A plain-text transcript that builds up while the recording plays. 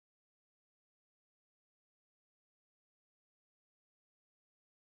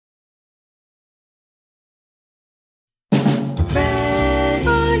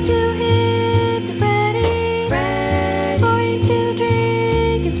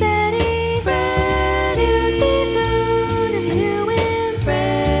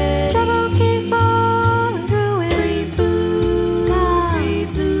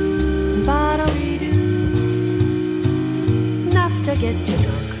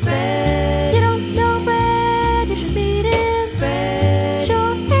Fred. You don't know Fred, you should meet him. Fred.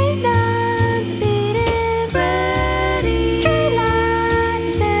 Sure ain't none to beat him. Freddie. Straight line,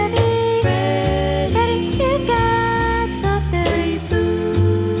 he's heavy. Fred. Freddie, he's got substance. Free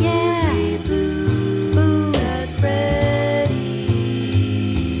blues, yeah. Free blues. That's Freddie.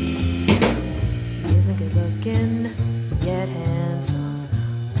 He isn't good looking, yet handsome.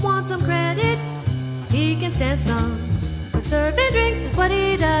 Want some credit? He can stand some. For serving drinks is what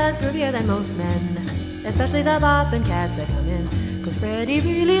he does, groovier than most men, especially the boppin' cats that come in. Cause Freddie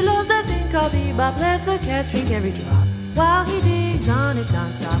really loves that thing called bebop. Lets the cats drink every drop while he digs on it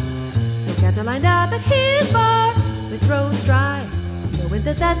non-stop. So cats are lined up at his bar with throats dry, knowing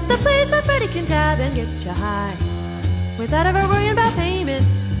that that's the place where Freddie can tab and get you high without ever worrying about payment.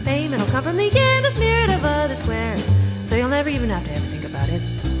 Payment will come from the end of smeared of other squares, so you'll never even have to ever think about it.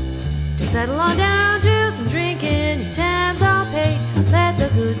 Just settle on down to some drinking, your tabs I'll pay. Let the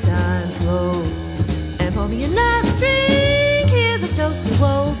good times roll and pour me another drink. Here's a toast to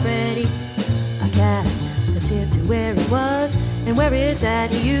old Freddie, a cat that's hip to where it was and where it's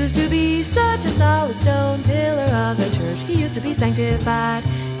at. He used to be such a solid stone pillar of the church. He used to be sanctified,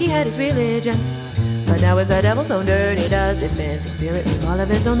 he had his religion, but now is the devil so dirty, does dispensing spirit with all of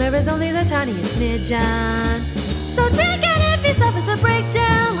his own. There is only the tiniest smidgen. So drink it if he suffers a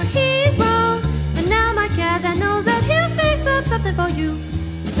breakdown where he's wrong. And now my cat that knows that he'll fix up something for you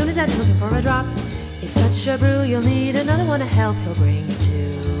as soon as that you're looking for a drop. It's such a brew, you'll need another one to help he'll bring you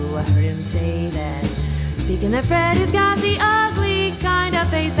to. I heard him say that. Speaking of Freddie's got the ugly kind of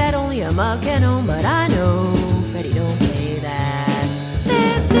face that only a mug can own, but I know Freddie don't play that.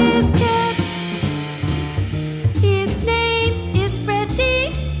 There's this cat, his name is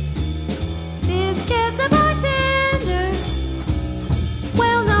Freddie. This cat's a bartender,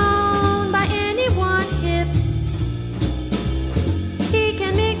 well known by anyone hip. He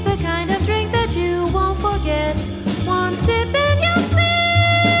can mix the kind of drink that you won't forget. One sip and you'll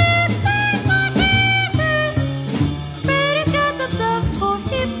flip. Thank my Jesus, Freddie's got some stuff for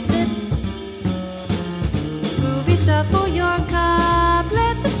hip lips. Groovy stuff for your cup.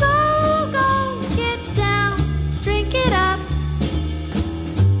 Let the flow go, get down, drink it up.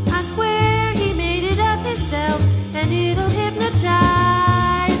 I swear he made it up himself, and it'll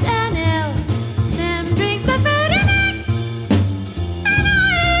hypnotize and help. Them drinks that Freddie makes, I know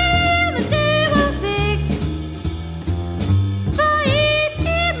him and they will fix. For each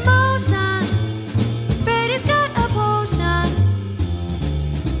emotion, Freddie's got a potion.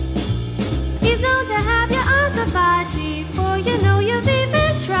 He's known to have you ossified before you know you've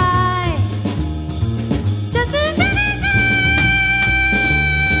even tried. Just mention his name,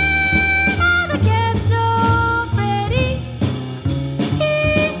 all the cats know Freddie. He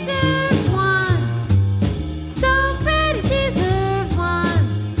serves one, so Freddie deserves one.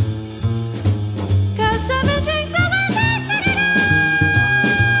 Cause serving drinks are one thing Freddie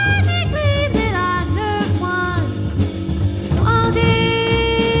does. He cleans it on nerves one. So all the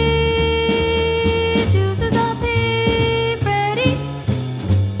juices I'll pay Freddie,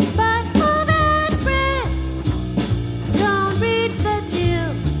 but all that bread don't reach the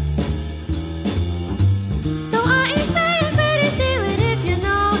till. Though I ain't saying Freddie's stealing, if you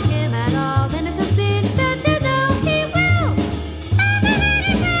know him at all, then it's a cinch that you know he will. And the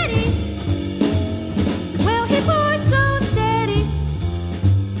lady Freddie, well, he pours so steady.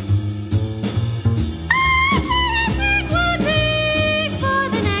 I can't drink one drink for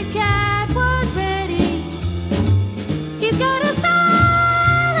the next cat was ready. He's got a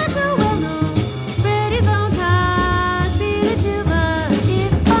style that's so well known. Freddie's own touch, feel it too much,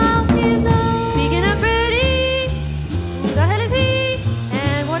 it's all his own. Speaking of Freddie, who the hell is he?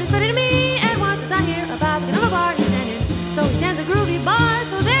 And what is Freddie to me? And what does I hear about the kind of a bar he's standing? So he tends a groovy bar,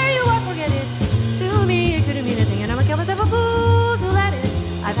 so there you are, forget it. To me, it couldn't mean a thing, and I would count myself a fool to let it.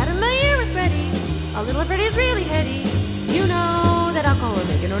 I've had my year with Freddie. A little of Freddie is really heady. You know that alcohol will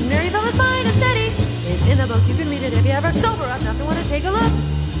make an ordinary fella's mind unsteady. It's in the book, you can read it if you ever sober up enough to want to take a look.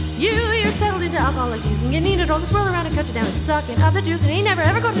 You're settled into alcoholic use, and you need it all to swirl around and cut you down and sucking up the juice, and ain't never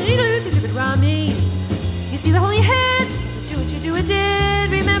ever going to need to lose, you stupid rummy. You see the hole in your head, so do what you do it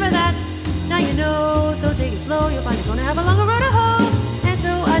did, remember that. Now you know, so take it slow, you'll find you're gonna have a longer road to hoe. And so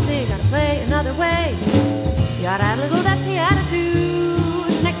I say you gotta play another way. You gotta add a little depth to your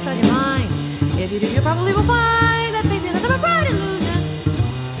attitude and exercise your mind. If you do, you probably will find that faith in nothing but bright illusion.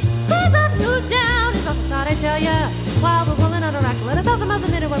 Who's up and who's down is off the side, I tell ya. While we're pulling on our axle at 1,000 miles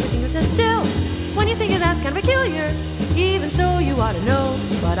a minute while everything is still. When you think of that's kind of peculiar, even so you ought to know.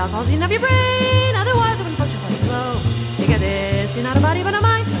 But alcohol's eating up your brain, otherwise it wouldn't function quite slow. Think of this, you're not a body but a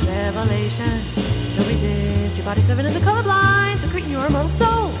mind, revelation. Don't resist, your body's serving as a colorblind, secreting your immortal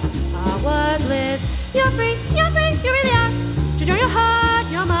soul. free, you really are. To join your heart,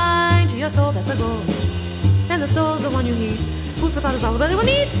 your mind, to your soul, that's the goal. And the soul's the one you heed. Food for thought is all the belly will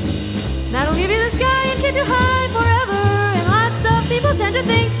need. That'll give you the sky and keep you high forever. And lots of people tend to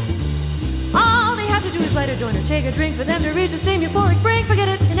think all they have to do is light a joint or take a drink for them to reach the same euphoric break. Forget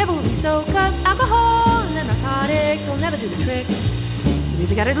it, it never will be so, cause alcohol and then narcotics will never do the trick. You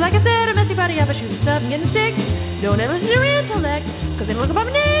either gotta do, like I said, a messy body up a shooting stuff and getting sick. Don't ever listen to your intellect, cause they don't look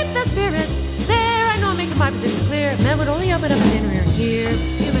abominates that spirit. There, I know I'm making my position clear. Men would only open up his inner ear and hear.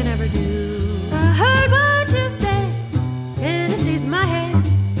 Human never do. I heard what you said, and it stays in my head.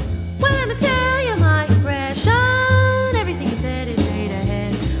 Well, let me tell you my impression. Everything you said is straight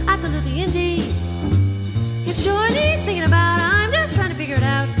ahead. Absolutely indeed. It sure needs thinking about. I'm just trying to figure it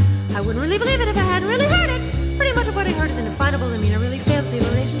out. I wouldn't really believe it if I hadn't really heard it. Pretty much of what I heard is indefinable. I mean, I really failed to see the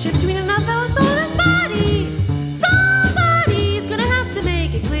relationship between an fellow soul and his body. Somebody's gonna have to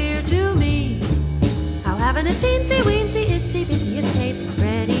make it clear to me how having a teensy weensy itsy bitsyest taste with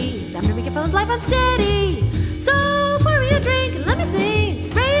Freddie is after making fella's life unsteady. So pour me a drink and let me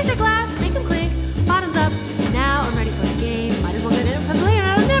think. Raise your glass, make them clink. Bottoms up, now I'm ready for the game. Might as well get in and puzzle later,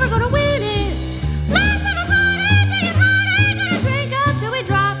 I'm never gonna win it. Let's have a party, take it hard, gonna drink up till we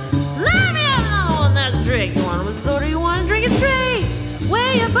drop. Let me have another one, that's a drink. You want it with soda, you want to drink it straight.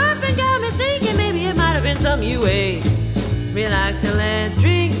 Way you burping got me thinking maybe it might have been something you ate. Relax and let's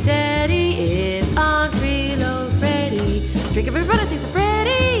drink steady. It's on Freeload Freddie. Drink everybody thinks of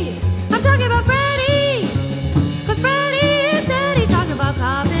Freddie. I'm talking about Freddie, cause Freddie is steady talking about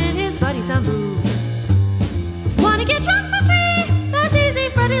popping his buddy some booze. Wanna get drunk for free? That's easy.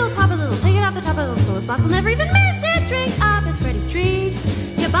 Freddie will pop a little, take it off the top of a little soda spots. Will never even miss it. Drink up, it's Freddie's treat.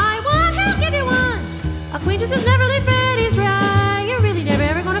 You buy one, he'll give you one. Acquaintances never leave Freddie's dry. You're really never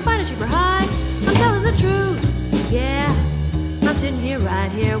ever gonna find a cheaper high. I'm telling the truth, yeah. I'm sitting here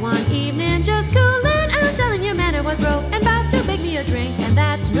right here one evening just coolin'. I'm telling you, man, it was broke and about to bake me a drink, and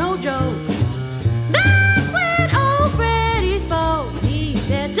that's no joke. That's when old Freddie spoke. He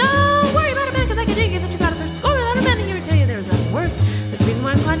said, don't worry about a man, cause I can dig it that you got a thirst. Go without a man and here and tell you there's nothing worse. That's the reason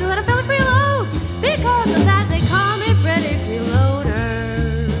why I'm inclined to let a fella free.